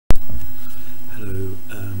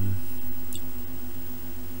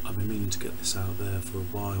get this out there for a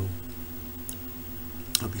while.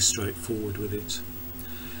 I'll be straightforward with it.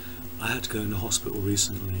 I had to go into hospital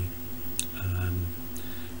recently.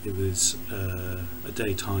 It was a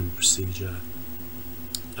daytime procedure.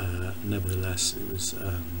 Nevertheless, it was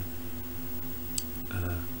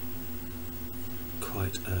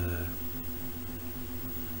quite a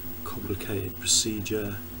complicated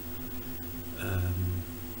procedure.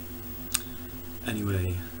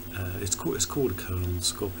 Anyway, it's called a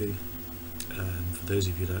colonoscopy. For those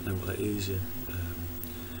of you who don't know what that is,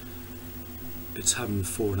 it's having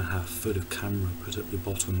 4.5 foot of camera put up your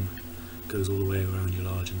bottom, goes all the way around your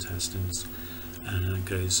large intestines, and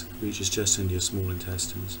reaches just into your small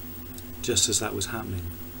intestines. Just as that was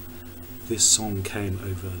happening, this song came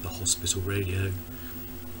over the hospital radio.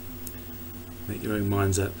 Make your own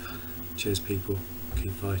minds up. Cheers, people.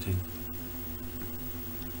 Keep fighting.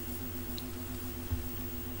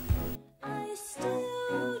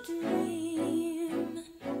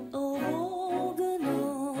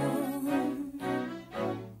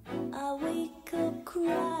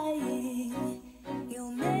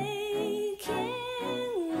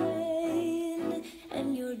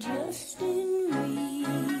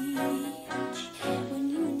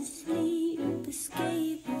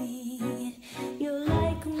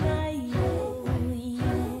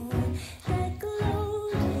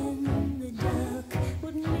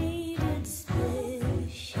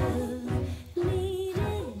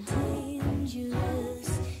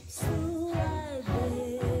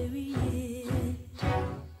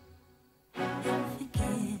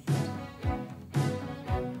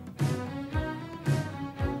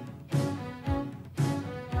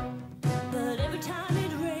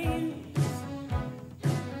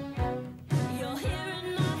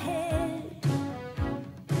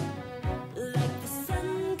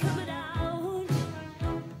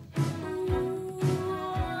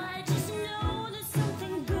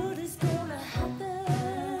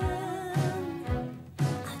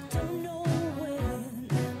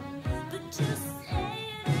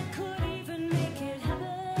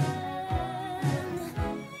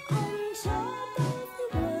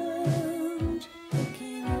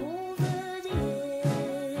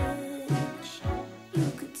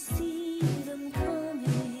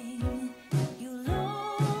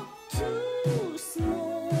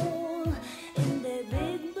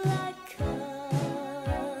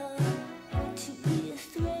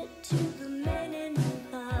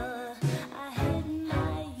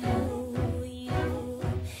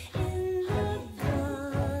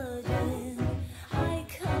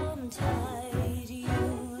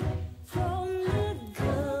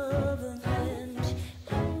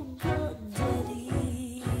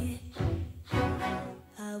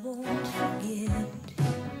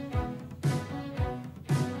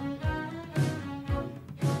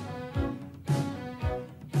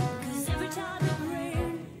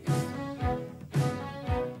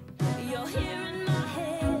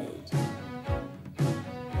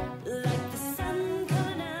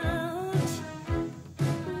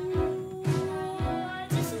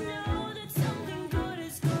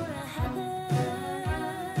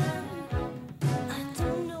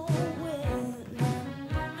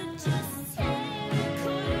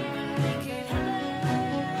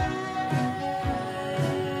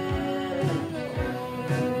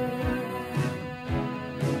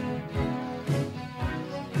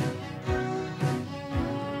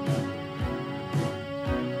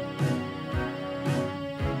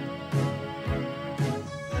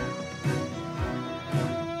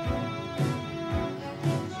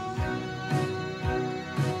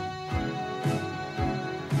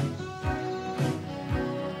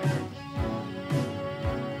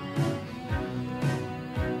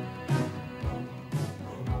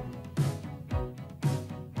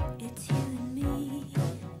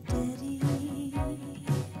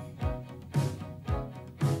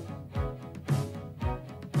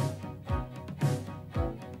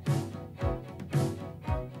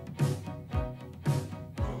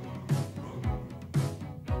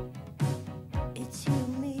 It's you,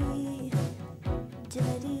 me,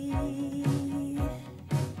 Daddy.